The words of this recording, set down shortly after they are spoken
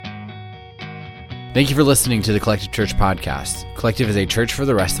Thank you for listening to the Collective Church podcast. Collective is a church for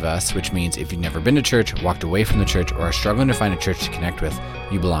the rest of us, which means if you've never been to church, walked away from the church, or are struggling to find a church to connect with,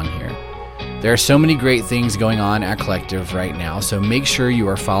 you belong here. There are so many great things going on at Collective right now, so make sure you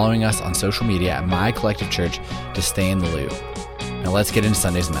are following us on social media at My Collective Church to stay in the loop. Now let's get into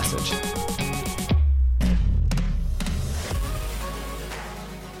Sunday's message.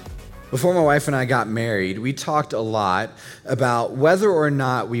 Before my wife and I got married, we talked a lot about whether or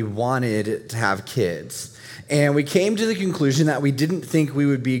not we wanted to have kids. And we came to the conclusion that we didn't think we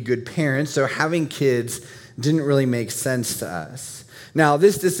would be good parents, so having kids didn't really make sense to us. Now,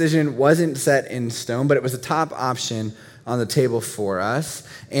 this decision wasn't set in stone, but it was a top option on the table for us.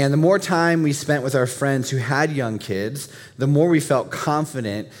 And the more time we spent with our friends who had young kids, the more we felt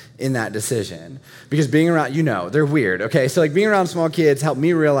confident in that decision. Because being around, they're weird, okay? So being around small kids helped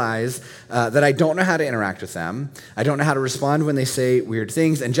me realize that I don't know how to interact with them. I don't know how to respond when they say weird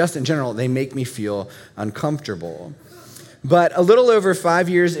things. And just in general, they make me feel uncomfortable. But a little over 5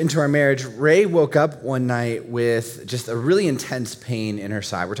 years into our marriage, Ray woke up one night with just a really intense pain in her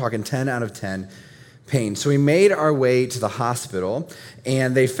side. We're talking 10 out of 10 pain. So we made our way to the hospital,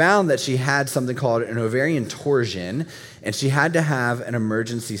 and they found that she had something called an ovarian torsion, and she had to have an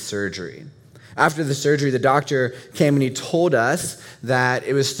emergency surgery. After the surgery, the doctor came and he told us that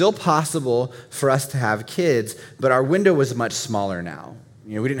it was still possible for us to have kids, but our window was much smaller now.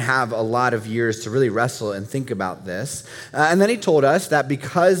 We didn't have a lot of years to really wrestle and think about this. And then he told us that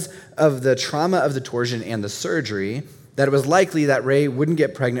because of the trauma of the torsion and the surgery, that it was likely that Ray wouldn't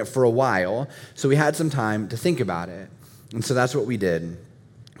get pregnant for a while, so we had some time to think about it. And so that's what we did.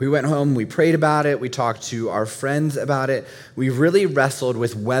 We went home, we prayed about it, we talked to our friends about it. We really wrestled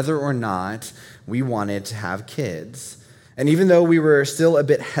with whether or not we wanted to have kids. And even though we were still a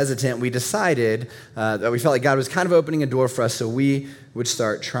bit hesitant, we decided that we felt like God was kind of opening a door for us so we would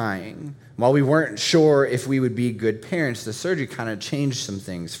start trying. While we weren't sure if we would be good parents, the surgery kind of changed some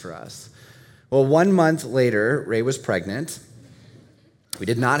things for us. Well, 1 month later, Ray was pregnant. We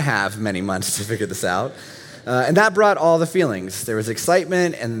did not have many months to figure this out. And that brought all the feelings. There was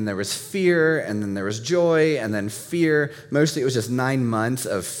excitement, and then there was fear, and then there was joy, and then fear. Mostly it was just 9 months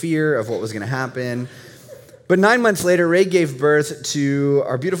of fear of what was going to happen. But 9 months later, Ray gave birth to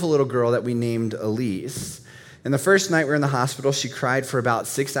our beautiful little girl that we named Elise. And the first night we were in the hospital, she cried for about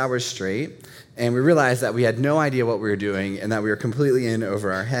 6 hours straight, and we realized that we had no idea what we were doing and that we were completely in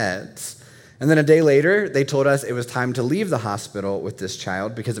over our heads. And then a day later, they told us it was time to leave the hospital with this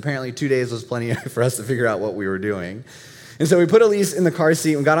child because apparently 2 days was plenty for us to figure out what we were doing. And so we put Elise in the car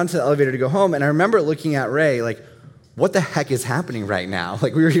seat and got onto the elevator to go home. And I remember looking at Ray like, what the heck is happening right now?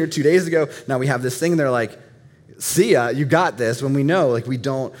 Like, we were here 2 days ago. Now we have this thing. And they're like, see ya, you got this. When we know, we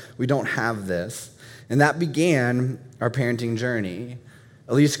don't have this. And that began our parenting journey.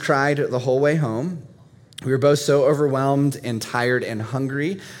 Elise cried the whole way home. We were both so overwhelmed and tired and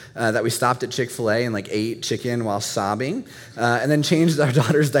hungry that we stopped at Chick-fil-A and ate chicken while sobbing, and then changed our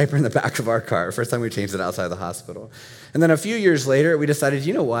daughter's diaper in the back of our car. First time we changed it outside the hospital. And then a few years later, we decided,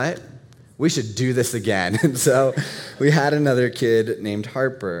 you know what? We should do this again. And so we had another kid named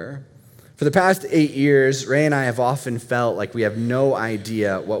Harper. For the past 8 years, Ray and I have often felt like we have no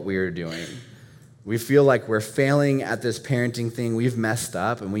idea what we are doing. We feel like we're failing at this parenting thing. We've messed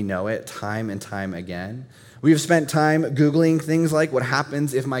up, and we know it time and time again. We've spent time Googling things like, what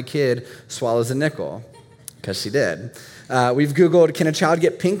happens if my kid swallows a nickel? Because she did. We've Googled, can a child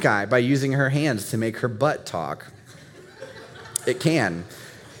get pink eye by using her hands to make her butt talk? It can.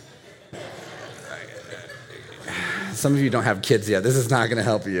 Some of you don't have kids yet. This is not going to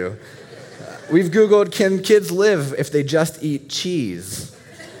help you. We've Googled, can kids live if they just eat cheese?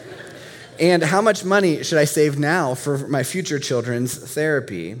 And how much money should I save now for my future children's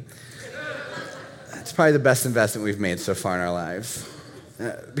therapy? It's probably the best investment we've made so far in our lives.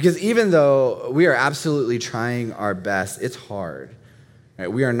 Because even though we are absolutely trying our best, it's hard.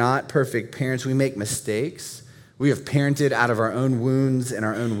 Right? We are not perfect parents. We make mistakes. We have parented out of our own wounds and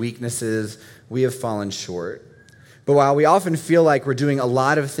our own weaknesses. We have fallen short. But while we often feel like we're doing a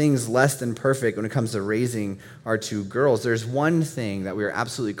lot of things less than perfect when it comes to raising our two girls, there's one thing that we are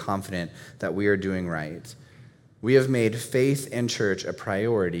absolutely confident that we are doing right. We have made faith and church a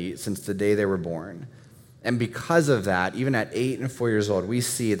priority since the day they were born. And because of that, even at 8 and 4 years old, we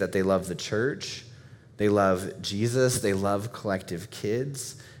see that they love the church, they love Jesus, they love Collective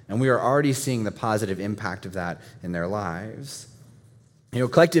Kids, and we are already seeing the positive impact of that in their lives.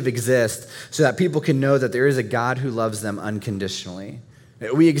 Collective exists so that people can know that there is a God who loves them unconditionally.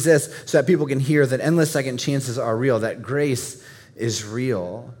 We exist so that people can hear that endless second chances are real, that grace is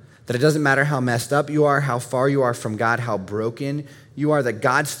real, that it doesn't matter how messed up you are, how far you are from God, how broken you are, that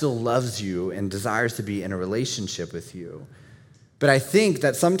God still loves you and desires to be in a relationship with you. But I think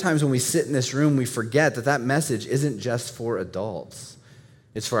that sometimes when we sit in this room, we forget that that message isn't just for adults.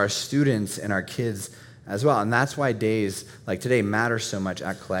 It's for our students and our kids as well. And that's why days like today matter so much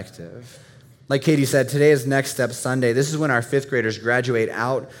at Collective. Like Katie said, today is Next Step Sunday. This is when our fifth graders graduate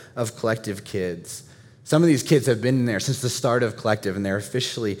out of Collective Kids. Some of these kids have been in there since the start of Collective, and they're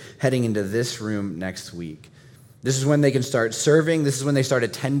officially heading into this room next week. This is when they can start serving. This is when they start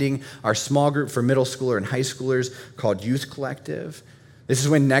attending our small group for middle schooler and high schoolers called Youth Collective. This is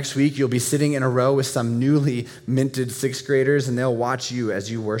when next week you'll be sitting in a row with some newly minted sixth graders, and they'll watch you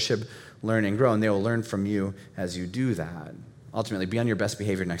as you worship, learn, and grow, and they will learn from you as you do that. Ultimately, be on your best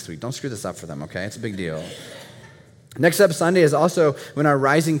behavior next week. Don't screw this up for them, okay? It's a big deal. Next Step Sunday is also when our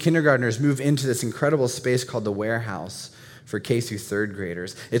rising kindergartners move into this incredible space called the warehouse for K through third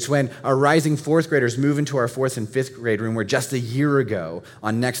graders. It's when our rising fourth graders move into our fourth and fifth grade room, where just a year ago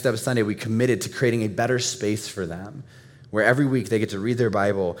on Next Step Sunday, we committed to creating a better space for them, where every week they get to read their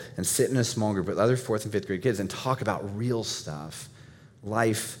Bible and sit in a small group with other fourth and fifth grade kids and talk about real stuff,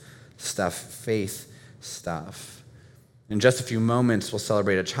 life stuff, faith stuff. In just a few moments, we'll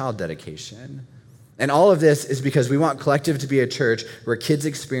celebrate a child dedication. And all of this is because we want Collective to be a church where kids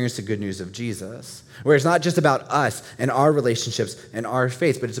experience the good news of Jesus, where it's not just about us and our relationships and our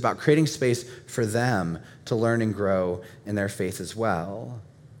faith, but it's about creating space for them to learn and grow in their faith as well.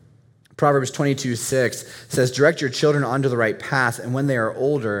 Proverbs 22:6 says, "Direct your children onto the right path, and when they are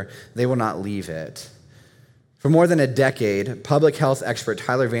older, they will not leave it." For more than a decade, public health expert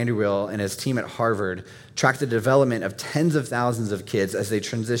Tyler Vanderweel and his team at Harvard tracked the development of tens of thousands of kids as they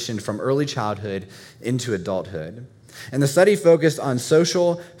transitioned from early childhood into adulthood. And the study focused on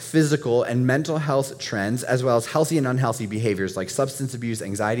social, physical, and mental health trends, as well as healthy and unhealthy behaviors like substance abuse,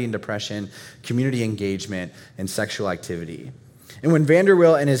 anxiety and depression, community engagement, and sexual activity. And when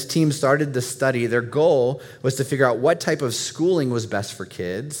Vanderweel and his team started the study, their goal was to figure out what type of schooling was best for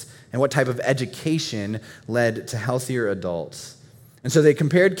kids and what type of education led to healthier adults. And so they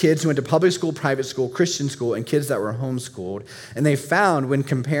compared kids who went to public school, private school, Christian school, and kids that were homeschooled. And they found, when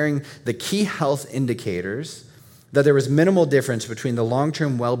comparing the key health indicators, that there was minimal difference between the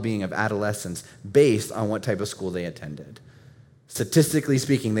long-term well-being of adolescents based on what type of school they attended. Statistically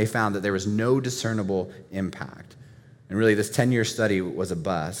speaking, they found that there was no discernible impact. And really, this 10-year study was a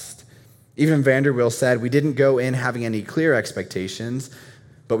bust. Even Vanderweel said, "We didn't go in having any clear expectations,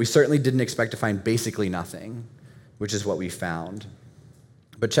 but we certainly didn't expect to find basically nothing," which is what we found.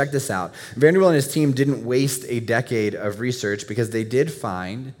 But check this out. Vanderweel and his team didn't waste a decade of research, because they did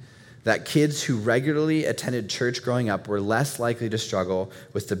find that kids who regularly attended church growing up were less likely to struggle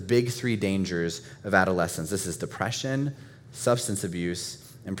with the big three dangers of adolescence. This is depression, substance abuse,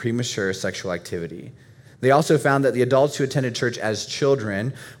 and premature sexual activity. They also found that the adults who attended church as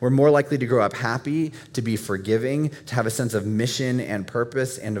children were more likely to grow up happy, to be forgiving, to have a sense of mission and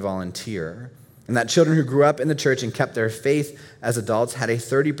purpose, and to volunteer. And that children who grew up in the church and kept their faith as adults had a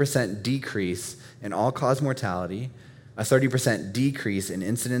 30% decrease in all-cause mortality, a 30% decrease in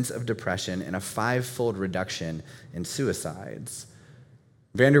incidence of depression, and a 5-fold reduction in suicides.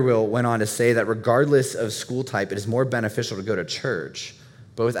 Vanderweel went on to say that regardless of school type, it is more beneficial to go to church,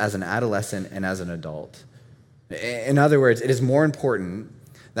 both as an adolescent and as an adult. In other words, it is more important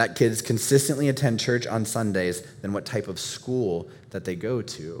that kids consistently attend church on Sundays than what type of school that they go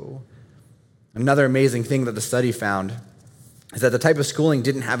to. Another amazing thing that the study found is that the type of schooling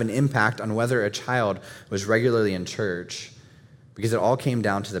didn't have an impact on whether a child was regularly in church, because it all came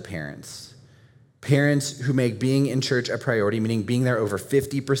down to the parents. Parents who make being in church a priority, meaning being there over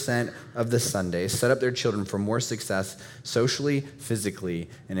 50% of the Sundays, set up their children for more success socially, physically,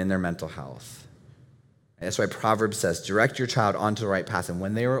 and in their mental health. That's why Proverbs says, "Direct your child onto the right path, and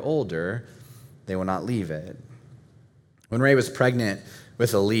when they are older, they will not leave it." When Ray was pregnant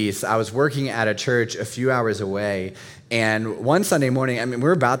with Elise, I was working at a church a few hours away, and one Sunday morning,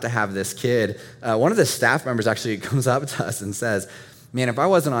 we're about to have this kid. One of the staff members actually comes up to us and says, "Man, if I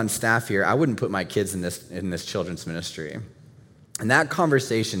wasn't on staff here, I wouldn't put my kids in this children's ministry." And that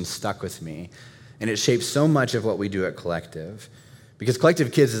conversation stuck with me, and it shaped so much of what we do at Collective. Because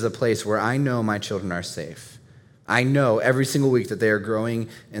Collective Kids is a place where I know my children are safe. I know every single week that they are growing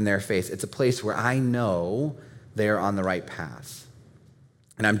in their faith. It's a place where I know they are on the right path.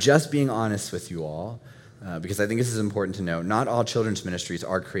 And I'm just being honest with you all, because I think this is important to know. Not all children's ministries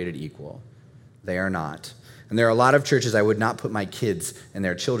are created equal. They are not. And there are a lot of churches I would not put my kids in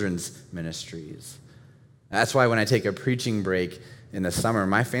their children's ministries. That's why when I take a preaching break in the summer,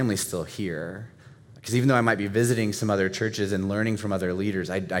 my family's still here. Because even though I might be visiting some other churches and learning from other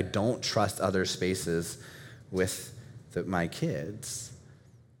leaders, I don't trust other spaces with my kids.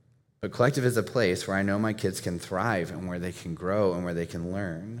 But Collective is a place where I know my kids can thrive and where they can grow and where they can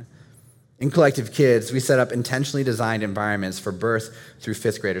learn. In Collective Kids, we set up intentionally designed environments for birth through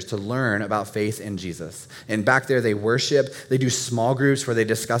fifth graders to learn about faith in Jesus. And back there, they worship. They do small groups where they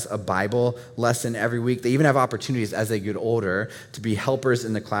discuss a Bible lesson every week. They even have opportunities as they get older to be helpers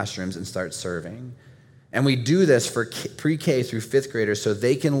in the classrooms and start serving. And we do this for pre-K through fifth graders so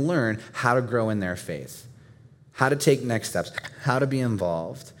they can learn how to grow in their faith, how to take next steps, how to be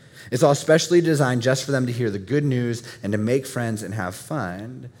involved. It's all specially designed just for them to hear the good news and to make friends and have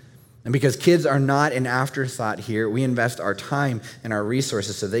fun. And because kids are not an afterthought here, we invest our time and our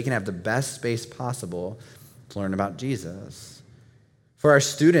resources so they can have the best space possible to learn about Jesus. For our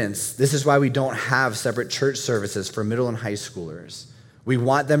students, this is why we don't have separate church services for middle and high schoolers. We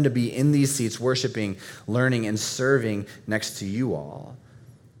want them to be in these seats worshiping, learning, and serving next to you all.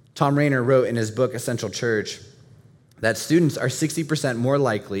 Tom Rainer wrote in his book, Essential Church, that students are 60% more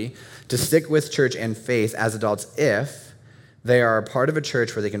likely to stick with church and faith as adults if they are a part of a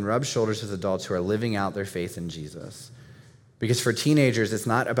church where they can rub shoulders with adults who are living out their faith in Jesus. Because for teenagers, it's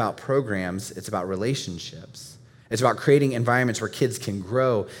not about programs, it's about relationships. It's about creating environments where kids can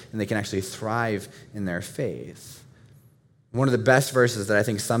grow and they can actually thrive in their faith. One of the best verses that I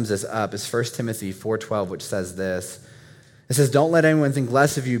think sums this up is 1 Timothy 4:12, which says this. It says, "Don't let anyone think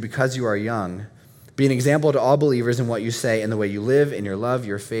less of you because you are young. Be an example to all believers in what you say and the way you live, in your love,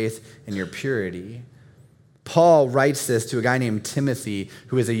 your faith, and your purity." Paul writes this to a guy named Timothy,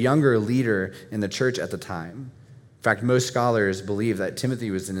 who is a younger leader in the church at the time. In fact, most scholars believe that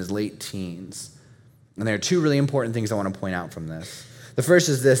Timothy was in his late teens. And there are two really important things I want to point out from this. The first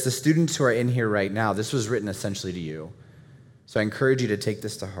is this: the students who are in here right now, this was written essentially to you. So I encourage you to take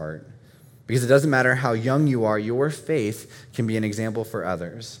this to heart. Because it doesn't matter how young you are, your faith can be an example for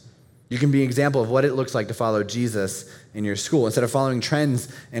others. You can be an example of what it looks like to follow Jesus in your school. Instead of following trends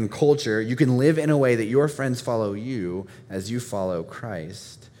and culture, you can live in a way that your friends follow you as you follow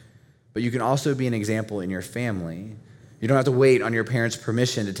Christ. But you can also be an example in your family. You don't have to wait on your parents'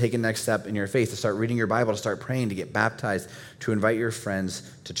 permission to take a next step in your faith, to start reading your Bible, to start praying, to get baptized, to invite your friends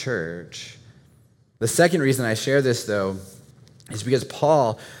to church. The second reason I share this, though, is because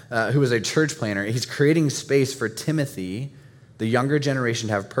Paul, who is a church planner, he's creating space for Timothy, the younger generation,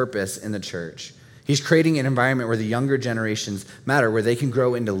 to have purpose in the church. He's creating an environment where the younger generations matter, where they can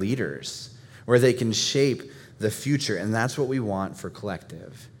grow into leaders, where they can shape the future, and that's what we want for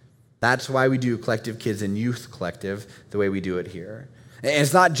Collective. That's why we do Collective Kids and Youth Collective the way we do it here. And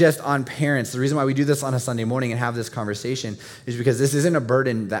it's not just on parents. The reason why we do this on a Sunday morning and have this conversation is because this isn't a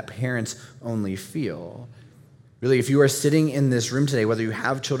burden that parents only feel. Really, if you are sitting in this room today, whether you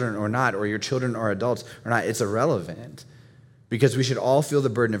have children or not, or your children are adults or not, it's irrelevant. Because we should all feel the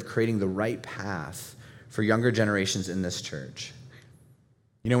burden of creating the right path for younger generations in this church.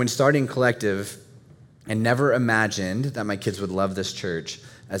 You know, when starting Collective, I never imagined that my kids would love this church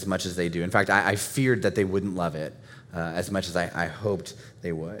as much as they do. In fact, I feared that they wouldn't love it as much as I hoped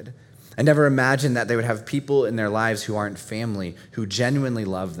they would. I never imagined that they would have people in their lives who aren't family, who genuinely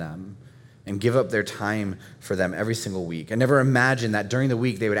love them and give up their time for them every single week. I never imagined that during the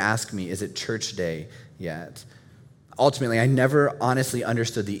week they would ask me, "Is it church day yet?" Ultimately, I never honestly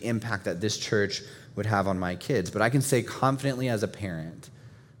understood the impact that this church would have on my kids. But I can say confidently as a parent,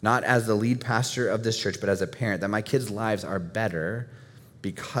 not as the lead pastor of this church, but as a parent, that my kids' lives are better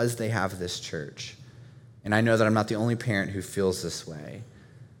because they have this church. And I know that I'm not the only parent who feels this way.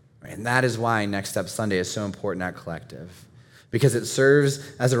 And that is why Next Step Sunday is so important at Collective. Because it serves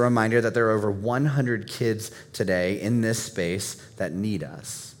as a reminder that there are over 100 kids today in this space that need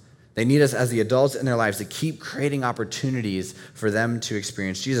us. They need us as the adults in their lives to keep creating opportunities for them to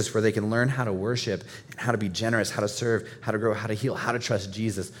experience Jesus, where they can learn how to worship and how to be generous, how to serve, how to grow, how to heal, how to trust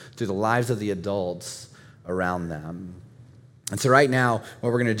Jesus through the lives of the adults around them. And so right now,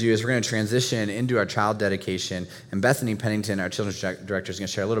 what we're going to do is we're going to transition into our child dedication, and Bethany Pennington, our children's director, is going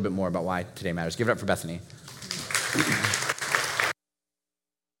to share a little bit more about why today matters. Give it up for Bethany.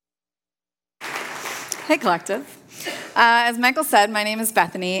 Hey, Collective. As Michael said, my name is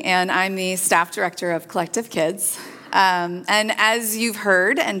Bethany, and I'm the staff director of Collective Kids. And as you've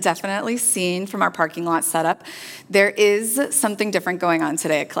heard and definitely seen from our parking lot setup, there is something different going on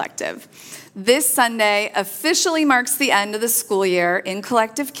today at Collective. This Sunday officially marks the end of the school year in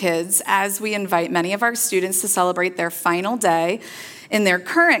Collective Kids as we invite many of our students to celebrate their final day in their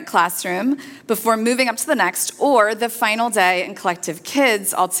current classroom before moving up to the next, or the final day in Collective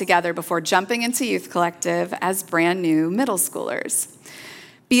Kids altogether before jumping into Youth Collective as brand new middle schoolers.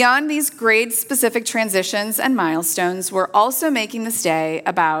 Beyond these grade-specific transitions and milestones, we're also making this day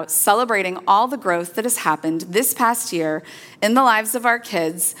about celebrating all the growth that has happened this past year in the lives of our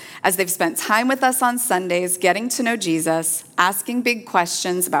kids as they've spent time with us on Sundays, getting to know Jesus, asking big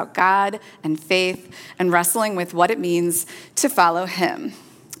questions about God and faith, and wrestling with what it means to follow him.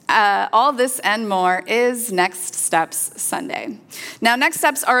 All this and more is Next Steps Sunday. Now, Next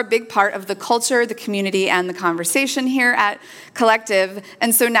Steps are a big part of the culture, the community, and the conversation here at Collective,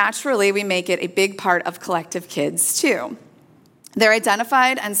 and so naturally we make it a big part of Collective Kids too. They're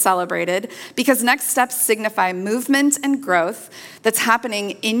identified and celebrated because next steps signify movement and growth that's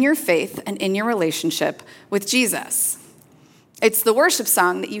happening in your faith and in your relationship with Jesus. It's the worship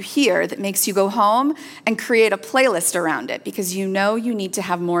song that you hear that makes you go home and create a playlist around it because you know you need to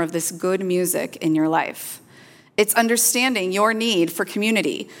have more of this good music in your life. It's understanding your need for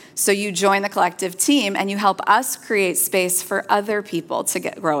community, so you join the Collective team and you help us create space for other people to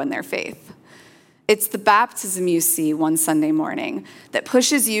grow in their faith. It's the baptism you see one Sunday morning that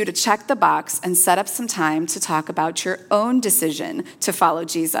pushes you to check the box and set up some time to talk about your own decision to follow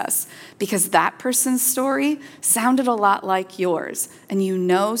Jesus, because that person's story sounded a lot like yours, and you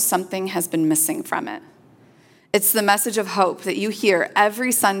know something has been missing from it. It's the message of hope that you hear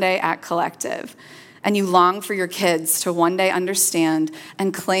every Sunday at Collective, and you long for your kids to one day understand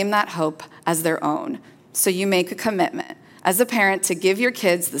and claim that hope as their own. So you make a commitment as a parent to give your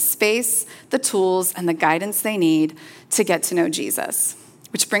kids the space, the tools, and the guidance they need to get to know Jesus.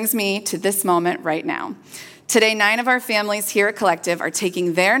 Which brings me to this moment right now. Today, 9 of our families here at Collective are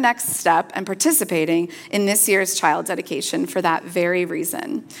taking their next step and participating in this year's child dedication for that very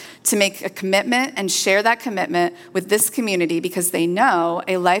reason, to make a commitment and share that commitment with this community because they know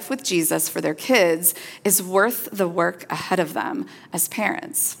a life with Jesus for their kids is worth the work ahead of them as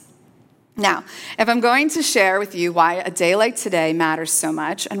parents. Now, if I'm going to share with you why a day like today matters so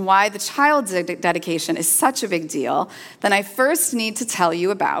much and why the child dedication is such a big deal, then I first need to tell you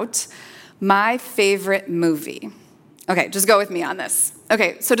about my favorite movie. Okay, just go with me on this.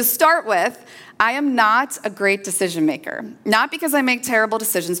 Okay, so to start with, I am not a great decision maker. Not because I make terrible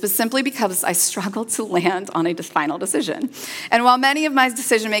decisions, but simply because I struggle to land on a final decision. And while many of my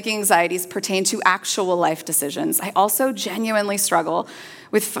decision-making anxieties pertain to actual life decisions, I also genuinely struggle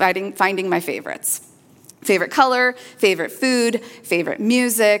with finding my favorites. Favorite color, favorite food, favorite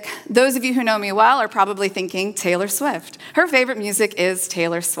music. Those of you who know me well are probably thinking Taylor Swift. Her favorite music is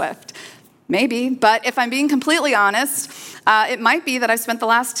Taylor Swift. Maybe, but if I'm being completely honest, it might be that I've spent the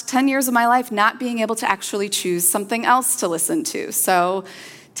last 10 years of my life not being able to actually choose something else to listen to. So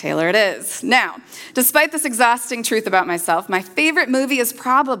Taylor it is. Now, despite this exhausting truth about myself, my favorite movie is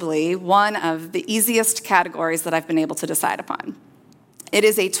probably one of the easiest categories that I've been able to decide upon. It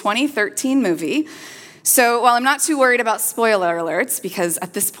is a 2013 movie. So while I'm not too worried about spoiler alerts, because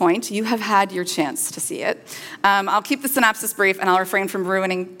at this point you have had your chance to see it, I'll keep the synopsis brief and I'll refrain from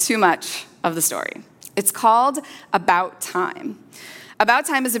ruining too much of the story. It's called About Time. About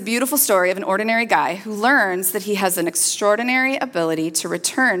Time is a beautiful story of an ordinary guy who learns that he has an extraordinary ability to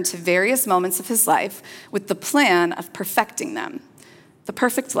return to various moments of his life with the plan of perfecting them. The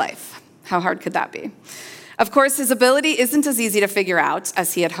perfect life. How hard could that be? Of course, his ability isn't as easy to figure out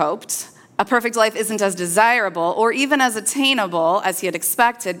as he had hoped. A perfect life isn't as desirable or even as attainable as he had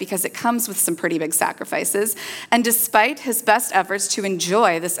expected because it comes with some pretty big sacrifices. And despite his best efforts to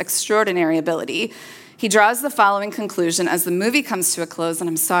enjoy this extraordinary ability, he draws the following conclusion as the movie comes to a close, and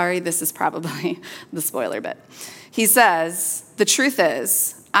I'm sorry, this is probably the spoiler bit. He says, "The truth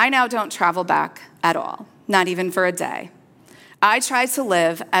is, I now don't travel back at all, not even for a day. I try to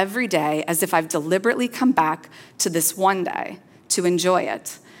live every day as if I've deliberately come back to this one day to enjoy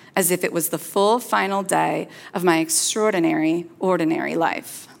it, as if it was the full final day of my extraordinary, ordinary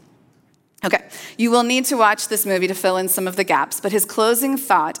life." Okay, you will need to watch this movie to fill in some of the gaps, but his closing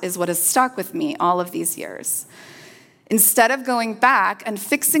thought is what has stuck with me all of these years. Instead of going back and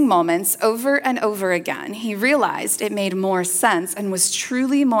fixing moments over and over again, he realized it made more sense and was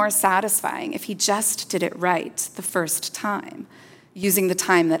truly more satisfying if he just did it right the first time, using the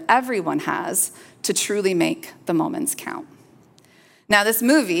time that everyone has to truly make the moments count. Now, this is a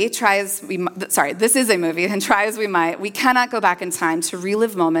movie, and try as we might, we cannot go back in time to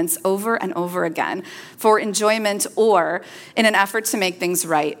relive moments over and over again for enjoyment or in an effort to make things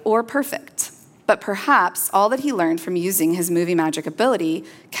right or perfect. But perhaps all that he learned from using his movie magic ability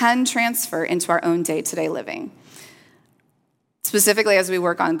can transfer into our own day-to-day living. Specifically as we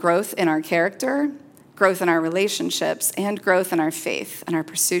work on growth in our character, growth in our relationships, and growth in our faith and our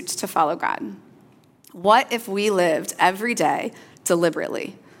pursuit to follow God. What if we lived every day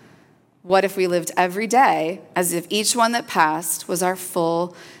deliberately, What if we lived every day as if each one that passed was our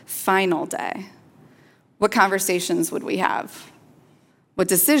full, final day? What conversations would we have? What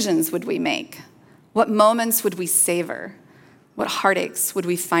decisions would we make? What moments would we savor? What heartaches would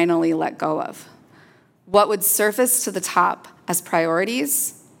we finally let go of? What would surface to the top as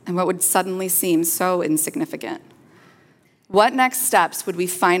priorities, and what would suddenly seem so insignificant? What next steps would we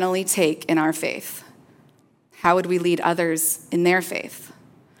finally take in our faith? How would we lead others in their faith?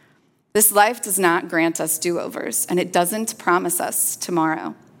 This life does not grant us do-overs, and it doesn't promise us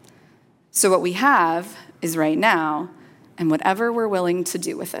tomorrow. So what we have is right now, and whatever we're willing to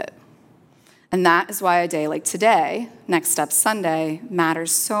do with it. And that is why a day like today, Next Step Sunday,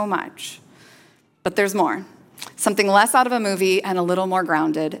 matters so much. But there's more. Something less out of a movie and a little more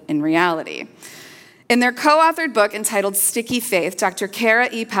grounded in reality. In their co-authored book entitled Sticky Faith, Dr. Kara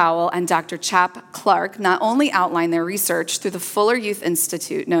E. Powell and Dr. Chap Clark not only outline their research through the Fuller Youth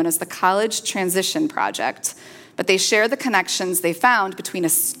Institute, known as the College Transition Project, but they share the connections they found between a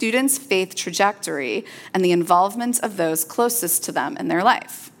student's faith trajectory and the involvement of those closest to them in their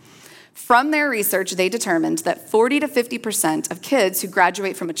life. From their research, they determined that 40 to 50% of kids who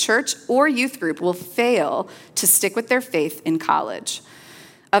graduate from a church or youth group will fail to stick with their faith in college.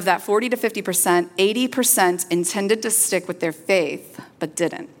 Of that 40 to 50%, 80% intended to stick with their faith, but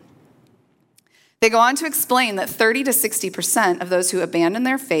didn't. They go on to explain that 30 to 60% of those who abandon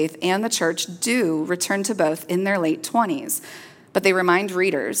their faith and the church do return to both in their late 20s. But they remind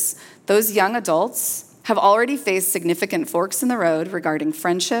readers, those young adults have already faced significant forks in the road regarding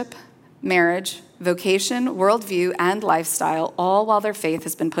friendship, marriage, vocation, worldview, and lifestyle, all while their faith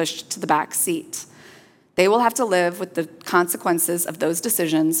has been pushed to the back seat. They will have to live with the consequences of those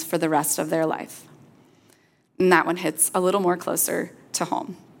decisions for the rest of their life. And that one hits a little more closer to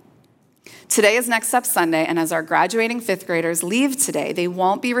home. Today is Next Step Sunday, and as our graduating fifth graders leave today, they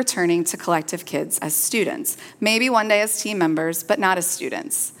won't be returning to Collective Kids as students. Maybe one day as team members, but not as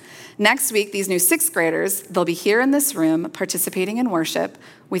students. Next week, these new sixth graders, they'll be here in this room participating in worship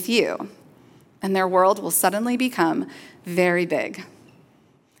with you, and their world will suddenly become very big.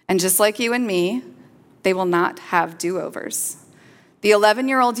 And just like you and me, they will not have do-overs. The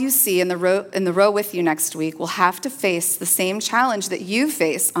 11-year-old you see in the row with you next week will have to face the same challenge that you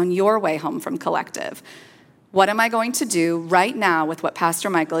face on your way home from Collective. What am I going to do right now with what Pastor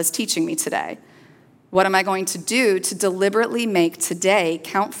Michael is teaching me today? What am I going to do to deliberately make today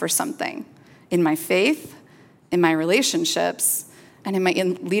count for something in my faith, in my relationships, and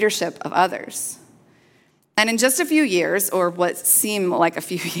in leadership of others? And in just a few years, or what seem like a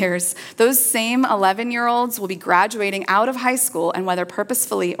few years, those same 11-year-olds will be graduating out of high school, and whether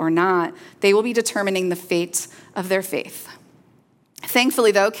purposefully or not, they will be determining the fate of their faith.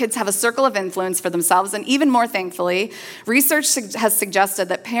 Thankfully, though, kids have a circle of influence for themselves, and even more thankfully, research has suggested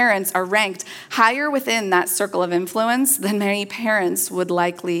that parents are ranked higher within that circle of influence than many parents would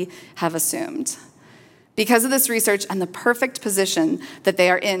likely have assumed. Because of this research and the perfect position that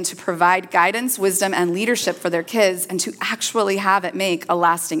they are in to provide guidance, wisdom, and leadership for their kids and to actually have it make a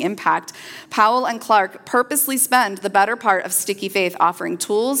lasting impact, Powell and Clark purposely spend the better part of Sticky Faith offering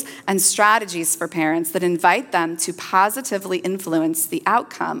tools and strategies for parents that invite them to positively influence the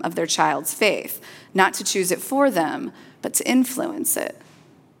outcome of their child's faith, not to choose it for them, but to influence it.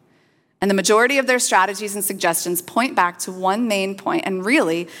 And the majority of their strategies and suggestions point back to one main point, and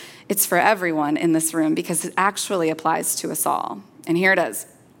really, it's for everyone in this room because it actually applies to us all. And here it is.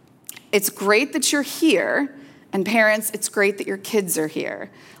 It's great that you're here, and parents, it's great that your kids are here.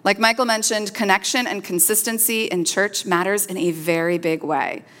 Like Michael mentioned, connection and consistency in church matters in a very big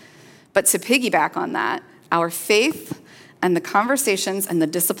way. But to piggyback on that, our faith and the conversations and the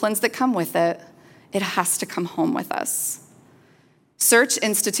disciplines that come with it, it has to come home with us. Search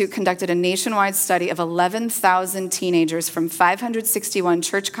Institute conducted a nationwide study of 11,000 teenagers from 561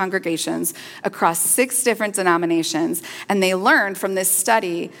 church congregations across 6 different denominations, and they learned from this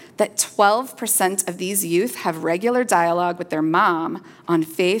study that 12% of these youth have regular dialogue with their mom on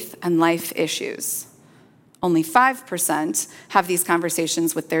faith and life issues. Only 5% have these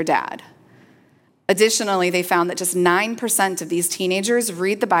conversations with their dad. Additionally, they found that just 9% of these teenagers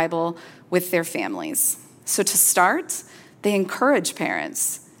read the Bible with their families. So to start, they encourage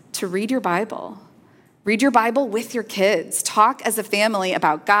parents to read your Bible. Read your Bible with your kids. Talk as a family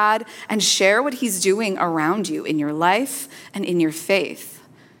about God and share what he's doing around you in your life and in your faith.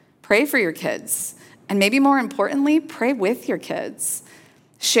 Pray for your kids. And maybe more importantly, pray with your kids.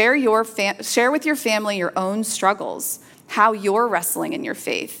 Share with your family your own struggles, how you're wrestling in your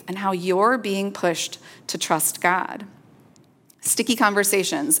faith, and how you're being pushed to trust God. Sticky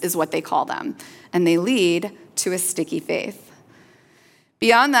conversations is what they call them, and they lead to a sticky faith.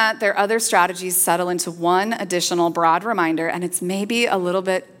 Beyond that, their other strategies settle into one additional broad reminder, and it's maybe a little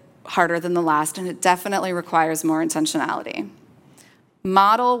bit harder than the last, and it definitely requires more intentionality.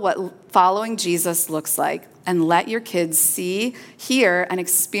 Model what following Jesus looks like, and let your kids see, hear, and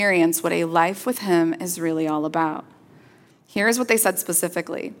experience what a life with him is really all about. Here's what they said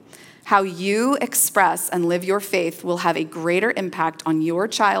specifically. How you express and live your faith will have a greater impact on your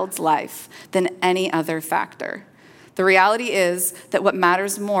child's life than any other factor. The reality is that what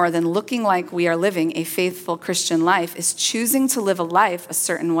matters more than looking like we are living a faithful Christian life is choosing to live a life a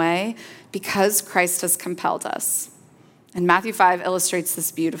certain way because Christ has compelled us. And Matthew 5 illustrates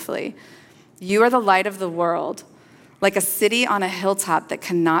this beautifully. You are the light of the world, like a city on a hilltop that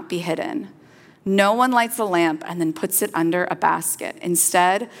cannot be hidden. No one lights a lamp and then puts it under a basket.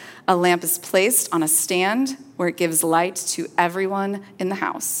 Instead, a lamp is placed on a stand where it gives light to everyone in the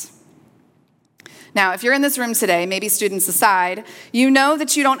house. Now, if you're in this room today, maybe students aside, you know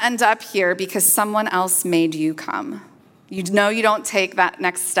that you don't end up here because someone else made you come. You know you don't take that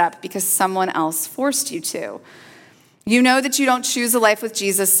next step because someone else forced you to. You know that you don't choose a life with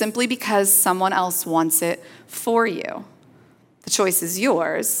Jesus simply because someone else wants it for you. The choice is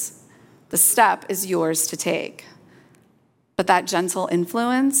yours. The step is yours to take. But that gentle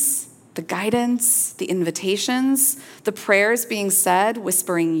influence, the guidance, the invitations, the prayers being said,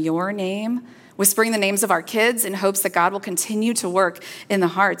 whispering your name, whispering the names of our kids in hopes that God will continue to work in the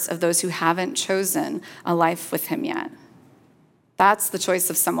hearts of those who haven't chosen a life with him yet. That's the choice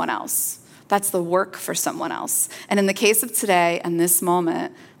of someone else. That's the work for someone else. And in the case of today and this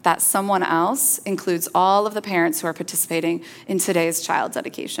moment, that someone else includes all of the parents who are participating in today's child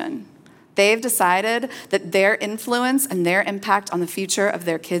dedication. They've decided that their influence and their impact on the future of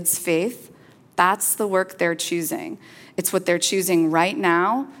their kids' faith, that's the work they're choosing. It's what they're choosing right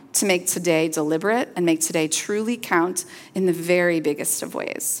now to make today deliberate and make today truly count in the very biggest of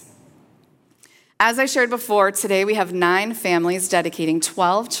ways. As I shared before, today we have 9 families dedicating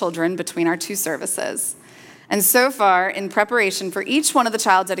 12 children between our 2 services. And so far, in preparation for each one of the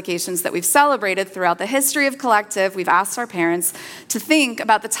child dedications that we've celebrated throughout the history of Collective, we've asked our parents to think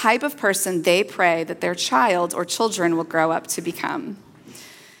about the type of person they pray that their child or children will grow up to become.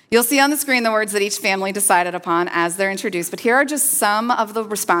 You'll see on the screen the words that each family decided upon as they're introduced, but here are just some of the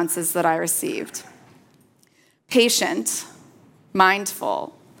responses that I received. Patient,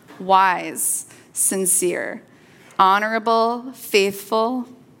 mindful, wise, sincere, honorable, faithful,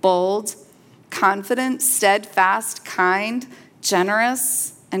 bold, confident, steadfast, kind,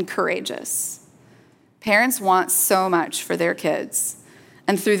 generous, and courageous. Parents want so much for their kids.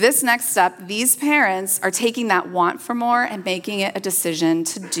 And through this next step, these parents are taking that want for more and making it a decision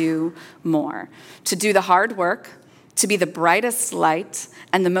to do more, to do the hard work, to be the brightest light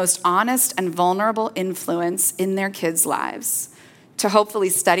and the most honest and vulnerable influence in their kids' lives, to hopefully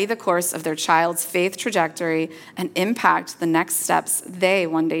study the course of their child's faith trajectory and impact the next steps they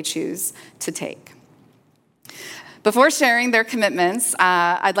one day choose to take. Before sharing their commitments,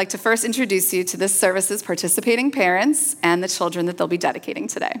 I'd like to first introduce you to this service's participating parents and the children that they'll be dedicating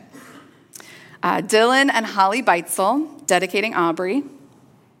today. Dylan and Holly Beitzel, dedicating Aubrey.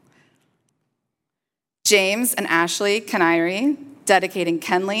 James and Ashley Canary, dedicating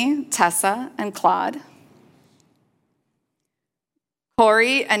Kenley, Tessa, and Claude.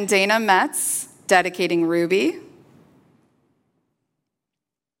 Corey and Dana Metz, dedicating Ruby.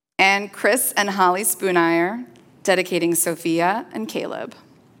 And Chris and Holly Spooneyer, dedicating Sophia and Caleb.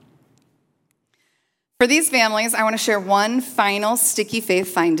 For these families, I want to share one final sticky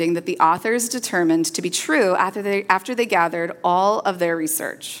faith finding that the authors determined to be true after they gathered all of their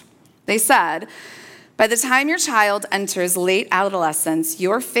research. They said, by the time your child enters late adolescence,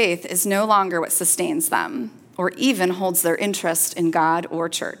 your faith is no longer what sustains them or even holds their interest in God or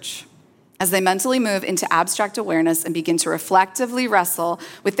church. As they mentally move into abstract awareness and begin to reflectively wrestle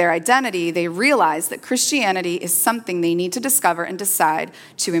with their identity, they realize that Christianity is something they need to discover and decide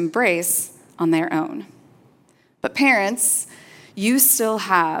to embrace on their own. But parents, you still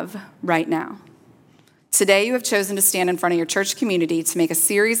have right now. Today, you have chosen to stand in front of your church community to make a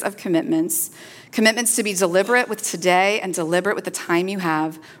series of commitments to be deliberate with today and deliberate with the time you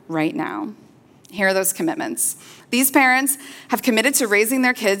have right now. Here are those commitments. These parents have committed to raising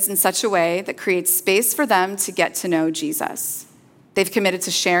their kids in such a way that creates space for them to get to know Jesus. They've committed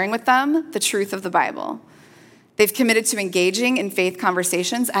to sharing with them the truth of the Bible. They've committed to engaging in faith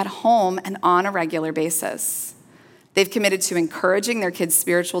conversations at home and on a regular basis. They've committed to encouraging their kids'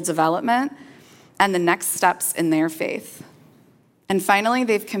 spiritual development and the next steps in their faith. And finally,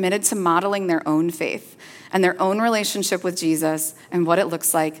 they've committed to modeling their own faith and their own relationship with Jesus and what it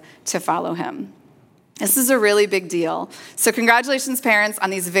looks like to follow him. This is a really big deal. So congratulations, parents, on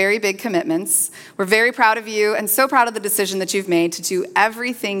these very big commitments. We're very proud of you and so proud of the decision that you've made to do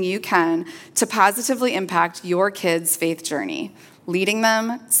everything you can to positively impact your kids' faith journey, leading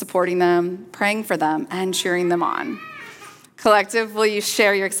them, supporting them, praying for them, and cheering them on. Collective, will you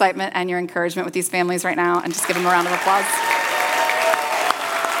share your excitement and your encouragement with these families right now and just give them a round of applause?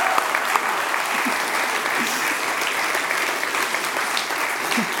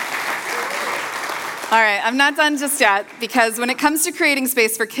 All right, I'm not done just yet, because when it comes to creating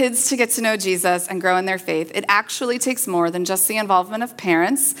space for kids to get to know Jesus and grow in their faith, it actually takes more than just the involvement of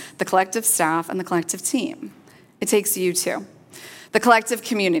parents, the collective staff, and the collective team. It takes you too. The collective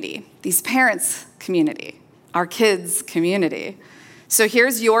community, these parents' community, our kids' community. So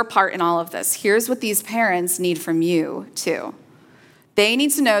here's your part in all of this. Here's what these parents need from you too. They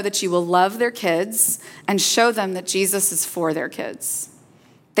need to know that you will love their kids and show them that Jesus is for their kids.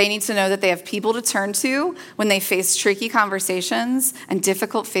 They need to know that they have people to turn to when they face tricky conversations and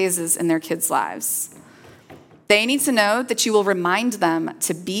difficult phases in their kids' lives. They need to know that you will remind them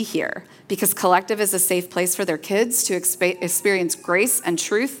to be here, because Collective is a safe place for their kids to experience grace and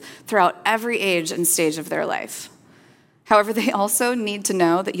truth throughout every age and stage of their life. However, they also need to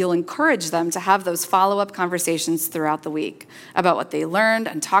know that you'll encourage them to have those follow-up conversations throughout the week about what they learned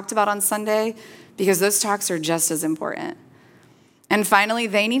and talked about on Sunday, because those talks are just as important. And finally,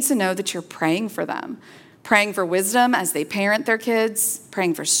 they need to know that you're praying for them, praying for wisdom as they parent their kids,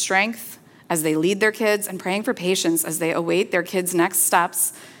 praying for strength as they lead their kids, and praying for patience as they await their kids' next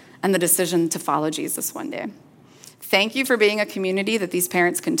steps and the decision to follow Jesus one day. Thank you for being a community that these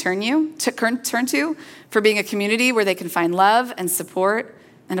parents can turn to, for being a community where they can find love and support,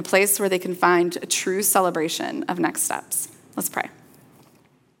 and a place where they can find a true celebration of next steps. Let's pray.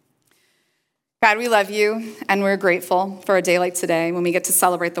 God, we love you, and we're grateful for a day like today when we get to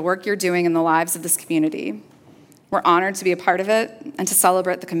celebrate the work you're doing in the lives of this community. We're honored to be a part of it and to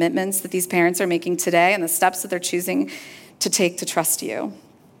celebrate the commitments that these parents are making today and the steps that they're choosing to take to trust you.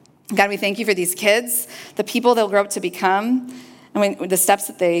 God, we thank you for these kids, the people they'll grow up to become, and the steps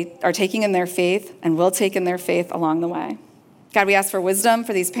that they are taking in their faith and will take in their faith along the way. God, we ask for wisdom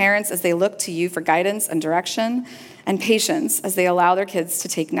for these parents as they look to you for guidance and direction, and patience as they allow their kids to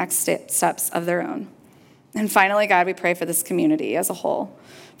take next steps of their own. And finally, God, we pray for this community as a whole,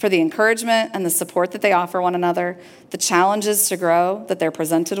 for the encouragement and the support that they offer one another, the challenges to grow that they're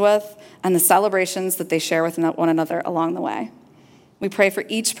presented with, and the celebrations that they share with one another along the way. We pray for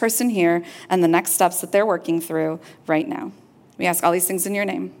each person here and the next steps that they're working through right now. We ask all these things in your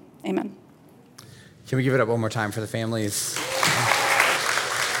name. Amen. Can we give it up one more time for the families?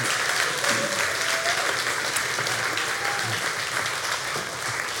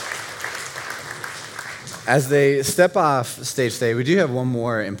 As they step off stage today, we do have one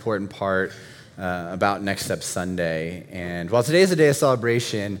more important part about Next Step Sunday. And while today is a day of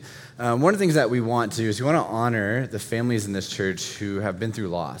celebration, one of the things that we want to do is we want to honor the families in this church who have been through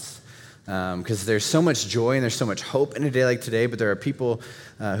loss. Because there's so much joy and there's so much hope in a day like today, but there are people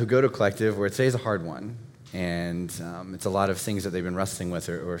who go to Collective where today's a hard one. And it's a lot of things that they've been wrestling with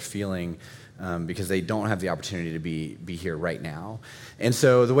or feeling because they don't have the opportunity to be here right now. And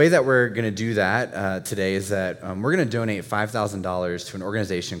so the way that we're going to do that today is that we're going to donate $5,000 to an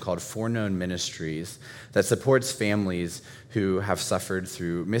organization called Foreknown Ministries that supports families who have suffered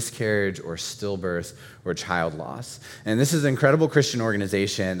through miscarriage or stillbirth or child loss. And this is an incredible Christian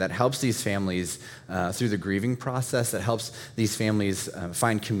organization that helps these families through the grieving process, that helps these families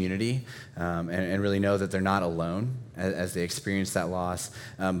find community and really know that they're not alone as they experience that loss,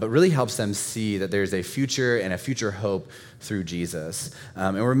 but really helps them see that there's a future and a future hope through Jesus.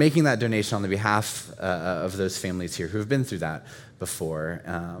 And we're making that donation on the behalf of those families here who have been through that before.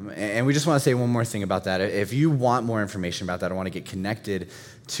 And we just want to say one more thing about that. If you want more information about that or want to get connected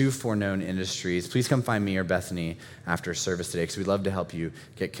to Foreknown Industries, please come find me or Bethany after service today, because we'd love to help you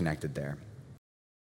get connected there.